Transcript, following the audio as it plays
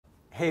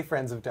Hey,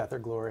 friends of Death or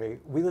Glory.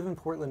 We live in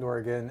Portland,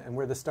 Oregon, and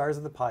we're the stars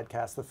of the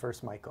podcast, The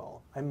First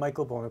Michael. I'm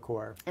Michael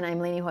Bonacore. And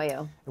I'm Lainey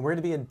Hoyo. And we're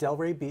going to be in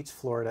Delray Beach,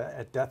 Florida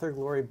at Death or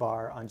Glory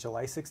Bar on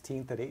July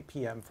 16th at 8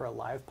 p.m. for a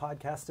live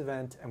podcast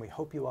event, and we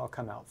hope you all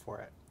come out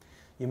for it.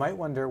 You might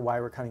wonder why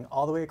we're coming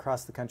all the way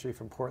across the country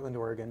from Portland,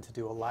 Oregon to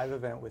do a live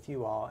event with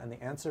you all, and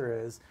the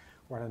answer is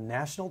we're on a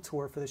national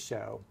tour for the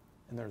show,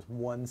 and there's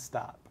one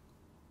stop,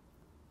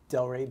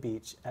 Delray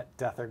Beach at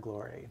Death or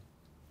Glory.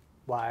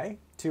 Why?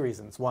 Two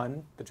reasons.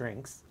 One, the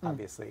drinks,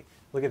 obviously.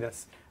 Look at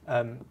this.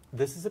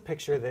 This is a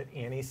picture that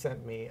Annie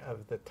sent me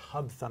of the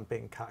Tub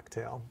Thumping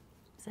cocktail.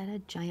 Is that a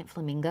giant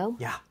flamingo?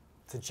 Yeah,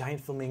 it's a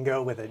giant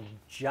flamingo with a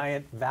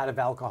giant vat of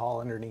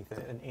alcohol underneath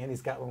it. And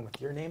Annie's got one with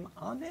your name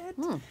on it.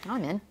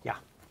 I'm in. Yeah.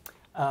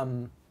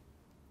 I'm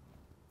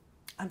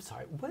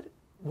sorry,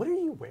 what are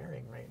you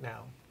wearing right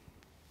now?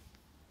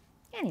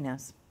 Annie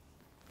knows.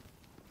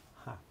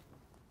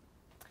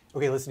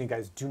 Okay, listen, you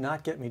guys, do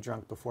not get me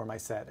drunk before my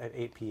set at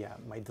 8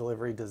 p.m. My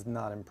delivery does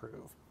not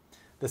improve.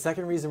 The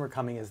second reason we're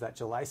coming is that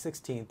July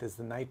 16th is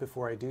the night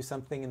before I do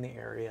something in the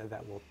area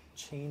that will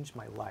change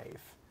my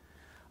life.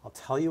 I'll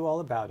tell you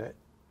all about it.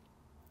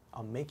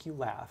 I'll make you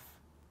laugh,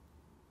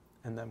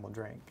 and then we'll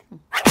drink.